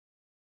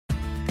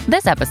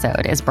This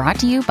episode is brought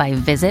to you by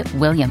Visit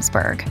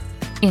Williamsburg.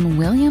 In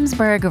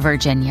Williamsburg,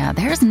 Virginia,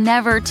 there's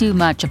never too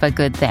much of a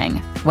good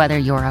thing. Whether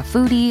you're a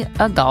foodie,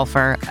 a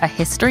golfer, a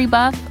history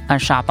buff, a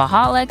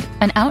shopaholic,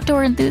 an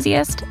outdoor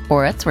enthusiast,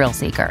 or a thrill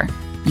seeker,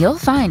 you'll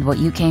find what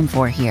you came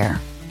for here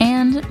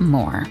and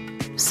more.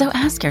 So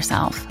ask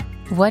yourself,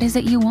 what is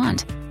it you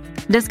want?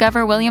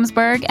 Discover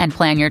Williamsburg and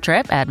plan your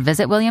trip at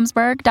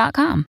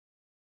visitwilliamsburg.com.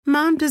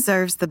 Mom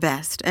deserves the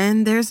best,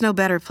 and there's no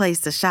better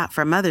place to shop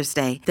for Mother's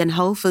Day than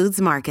Whole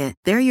Foods Market.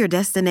 They're your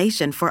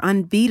destination for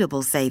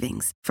unbeatable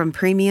savings, from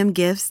premium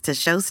gifts to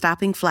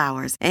show-stopping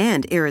flowers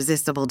and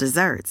irresistible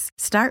desserts.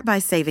 Start by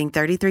saving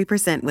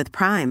 33% with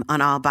Prime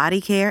on all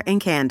body care and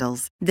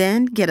candles.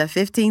 Then get a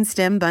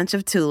 15-stem bunch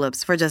of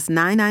tulips for just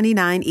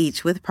 $9.99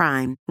 each with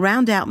Prime.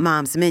 Round out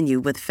Mom's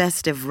menu with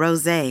festive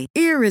rosé,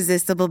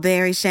 irresistible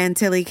berry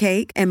chantilly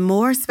cake, and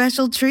more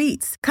special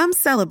treats. Come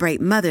celebrate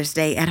Mother's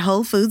Day at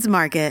Whole Foods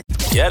Market.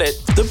 Get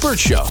it? The Burt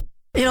Show.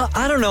 You know,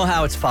 I don't know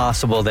how it's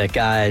possible that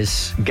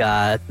guys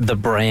got the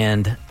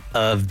brand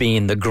of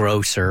being the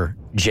grosser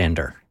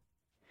gender.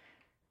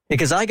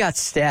 Because I got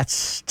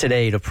stats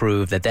today to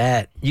prove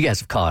that you guys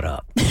have caught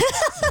up.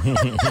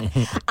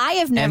 I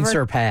have never... And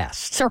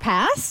surpassed.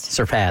 Surpassed?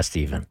 Surpassed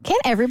even.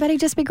 Can't everybody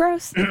just be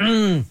gross?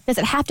 Does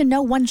it have to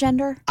know one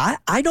gender?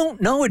 I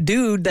don't know a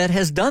dude that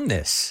has done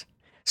this.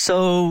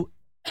 So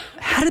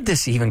how did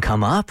this even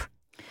come up?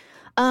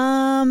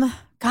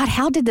 God,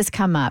 how did this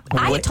come up?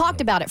 I had talked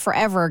about it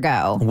forever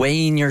ago.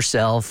 Weighing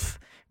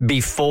yourself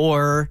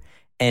before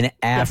and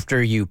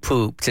after you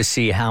poop to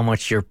see how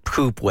much your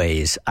poop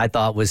weighs, I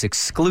thought was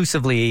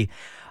exclusively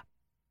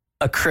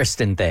a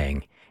Kristen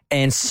thing.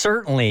 And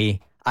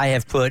certainly I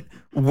have put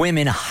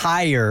women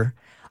higher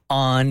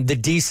on the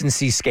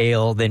decency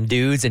scale than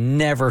dudes and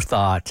never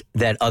thought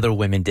that other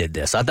women did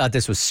this. I thought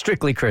this was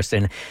strictly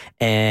Kristen,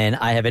 and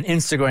I have an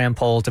Instagram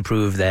poll to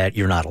prove that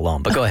you're not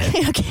alone. But go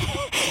ahead. Okay.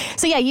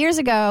 So yeah, years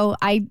ago,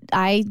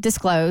 I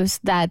disclosed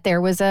that there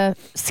was a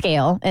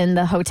scale in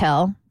the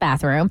hotel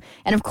bathroom.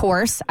 And of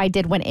course, I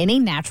did what any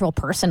natural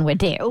person would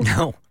do.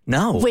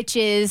 No. Which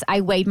is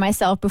I weighed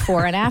myself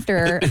before and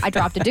after I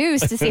dropped a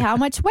deuce to see how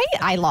much weight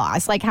I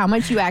lost, like how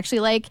much you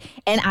actually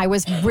and I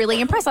was really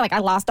impressed. I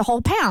lost a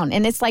whole pound.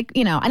 And it's like,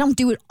 I don't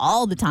do it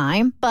all the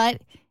time, but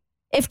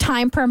if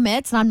time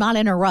permits and I'm not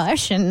in a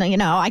rush and,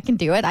 I can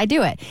do it, I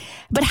do it.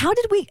 But how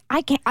did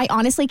I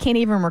honestly can't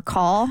even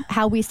recall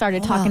how we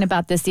started talking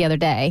about this the other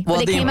day.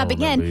 But it came up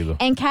again,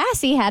 and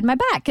Cassie had my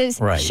back because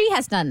she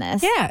has done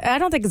this. Yeah, I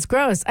don't think it's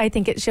gross. I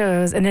think it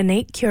shows an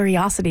innate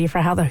curiosity for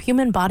how the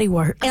human body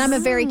works. And I'm a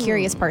very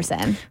curious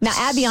person. Now,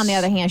 Abby, on the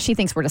other hand, she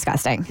thinks we're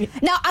disgusting.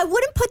 Now, I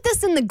wouldn't put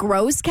this in the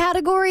gross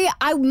category.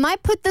 I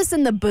might put this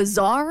in the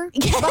bizarre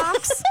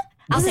box.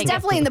 This is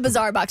definitely in the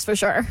bizarre box for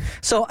sure.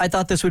 So I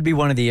thought this would be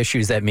one of the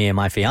issues that me and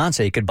my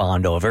fiance could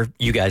bond over.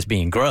 You guys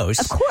being gross,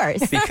 of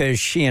course, because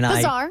she and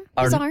bizarre.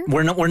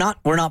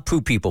 We're not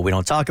poop people. We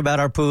don't talk about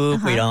our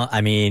poop. We don't.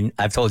 I mean,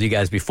 I've told you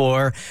guys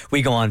before.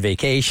 We go on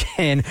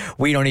vacation.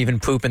 We don't even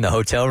poop in the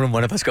hotel room.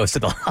 One of us goes to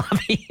the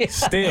lobby.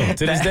 Still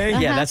to this day.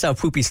 Yeah, that's how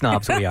poopy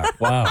snobs we are.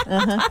 Wow.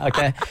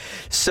 Okay.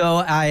 So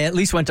I at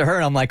least went to her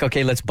and I'm like,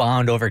 okay, let's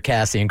bond over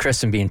Cassie and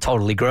Kristen being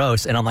totally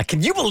gross. And I'm like,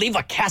 can you believe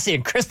what Cassie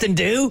and Kristen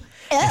do?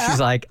 And she's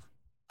like,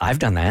 I've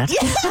done that.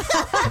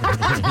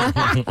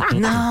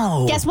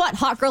 No. Guess what?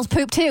 Hot girls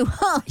poop too.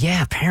 Huh.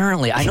 Yeah,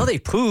 apparently. I know they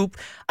poop.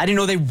 I didn't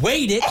know they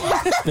weighed it.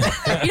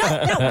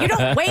 You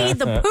don't weigh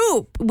the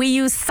poop. We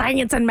use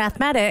science and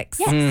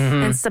mathematics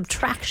and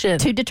subtraction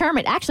to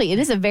determine. Actually, it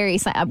is a very.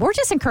 We're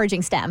just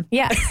encouraging STEM.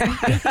 Yes.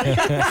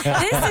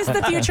 This is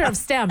the future of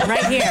STEM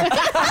right here.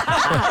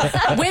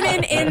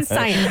 Women in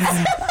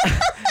science.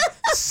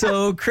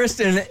 So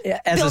Kristen,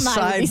 as a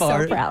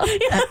sidebar,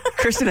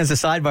 Kristen, as a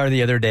sidebar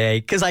the other day,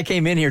 because I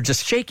came in here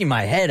just shaking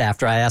my head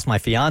after I asked my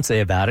fiance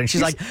about it, and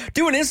she's like,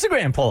 "Do an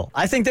Instagram poll.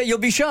 I think that you'll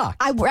be shocked."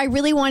 I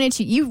really wanted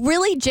to. You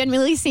really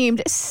genuinely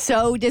seemed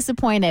so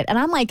disappointed, and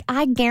I'm like,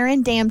 I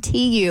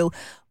guarantee you,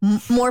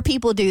 more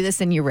people do this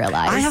than you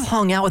realize. I have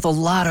hung out with a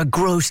lot of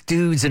gross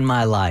dudes in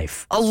my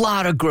life. A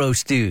lot of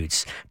gross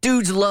dudes.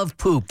 Dudes love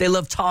poop. They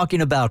love talking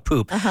about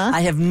poop.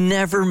 I have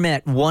never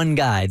met one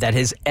guy that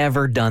has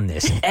ever done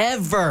this.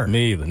 Ever.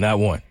 Me either. Not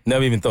one.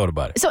 Never even thought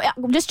about it. So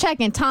just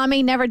checking.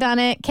 Tommy, never done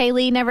it.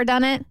 Kaylee, never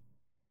done it.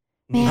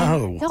 Man,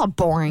 no. Y'all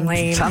boring.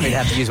 Lame. Tommy'd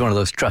have to use one of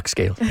those truck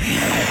scales. That's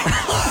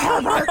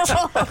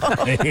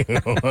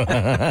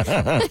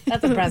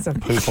impressive.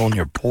 Poop on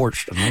your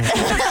porch tonight.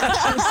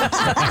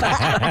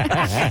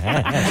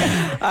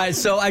 All right,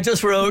 so I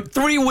just wrote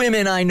 3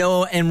 women I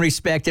know and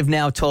respect have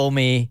now told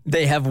me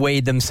they have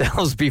weighed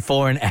themselves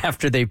before and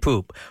after they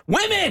poop.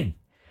 Women!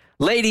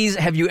 Ladies,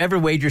 have you ever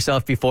weighed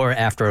yourself before or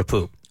after a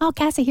poop? Oh,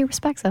 Cassie, he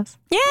respects us.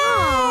 Yay!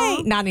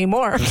 Aww. Not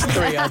anymore.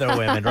 3 other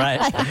women, right?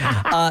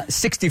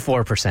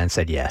 64%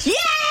 said yes. Yay!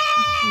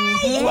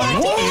 What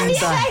in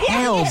the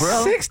hell,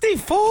 bro?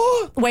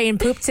 64? Weighing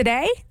poop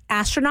today,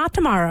 astronaut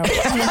tomorrow.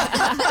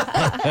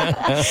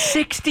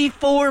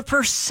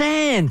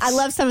 64%. I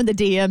love some of the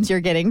DMs you're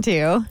getting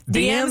too.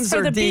 DMs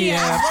or for the DMs?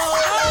 BS.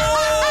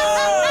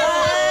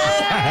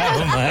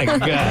 Oh my my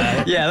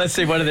God. Yeah, let's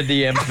see. What have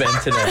the DMs been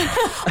today?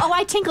 Oh,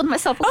 I tinkled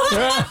myself.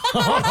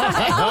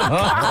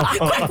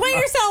 Quick, weigh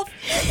yourself.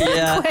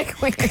 Yeah.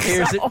 Quick,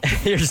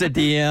 Here's a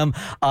DM.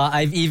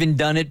 I've even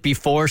done it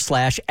before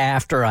 /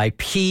 after I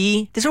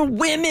pee. These are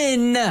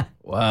women.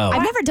 Wow.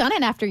 I've never done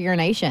it after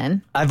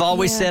urination. I've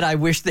always said I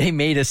wish they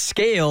made a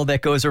scale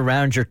that goes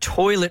around your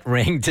toilet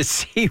ring to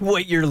see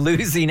what you're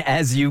losing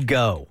as you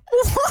go.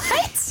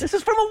 What? This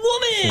is from a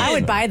woman. I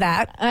would buy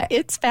that.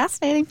 It's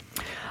fascinating.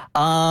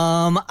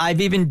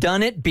 I've even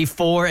done it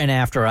before and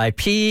after I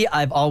pee.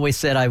 I've always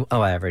said I've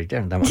already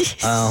done that one.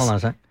 Hold on a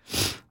sec.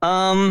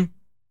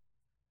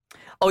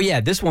 Oh,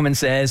 yeah, this woman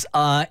says,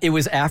 it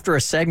was after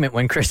a segment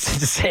when Kristen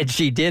said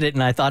she did it,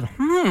 and I thought,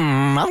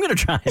 I'm going to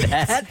try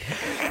that.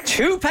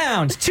 2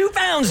 pounds. 2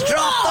 pounds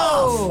dropped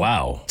off.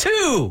 Wow.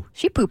 2.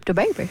 She pooped a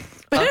baby.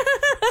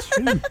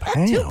 2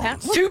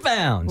 pounds. 2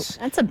 pounds.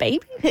 That's a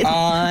baby.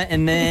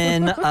 And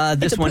then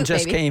this a one poop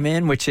just baby. came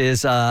in, which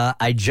is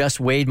I just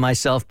weighed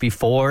myself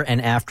before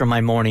and after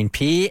my morning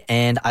pee,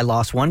 and I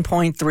lost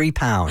 1.3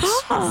 pounds.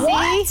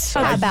 See?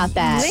 How about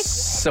that?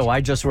 So I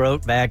just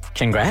wrote back,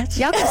 congrats.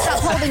 Y'all can stop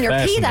holding your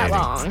pee that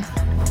long.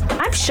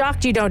 I'm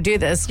shocked you don't do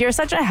this. You're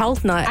such a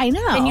health nut. I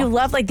know. And you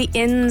love like the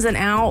ins and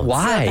outs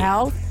Why? of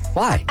health.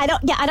 Why? I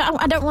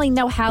don't really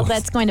know how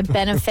that's going to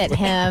benefit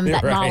him.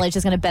 That Right. knowledge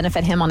is going to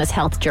benefit him on his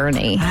health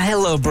journey.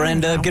 Hello,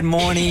 Brenda. Good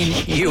morning.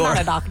 You Not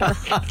are a doctor.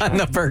 on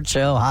the Burt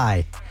Show.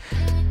 Hi.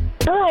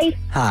 Hi.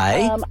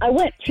 Hi. I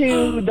went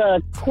to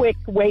the Quick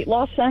Weight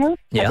Loss Center.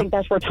 Yeah. I think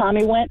that's where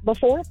Tommy went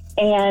before.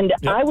 And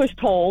I was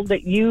told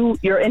that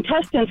your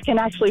intestines can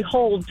actually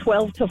hold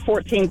 12 to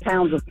 14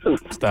 pounds of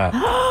poop. Stop.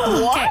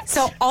 Okay,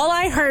 so all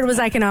I heard was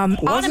I can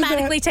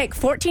automatically take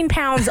 14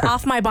 pounds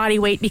off my body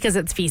weight because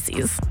it's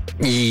feces.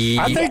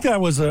 I think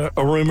that was a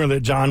rumor that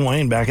John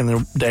Wayne, back in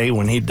the day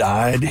when he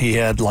died, he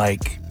had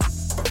like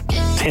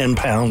 10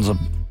 pounds of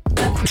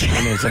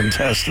in his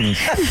intestines.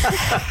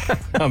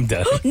 I'm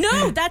done.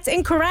 No, that's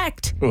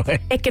incorrect.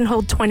 What? It can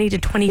hold 20 to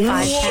 25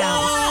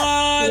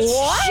 pounds.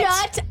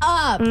 Shut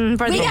up.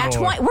 For We the- got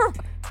 20. For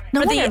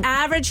For the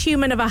average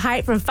human of a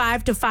height from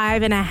 5 to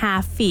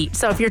 5.5 feet.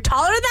 So if you're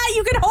taller than that,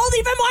 you can hold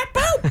even more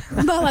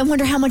poop. Bo, I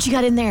wonder how much you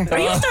got in there. Are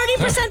you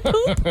 30%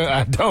 poop?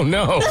 I don't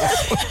know.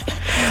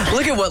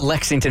 Look at what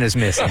Lexington is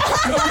missing.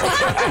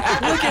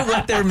 Look at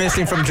what they're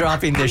missing from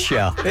dropping this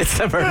show. It's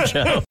the Burt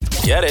Show.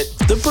 Get it?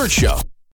 The Burt Show.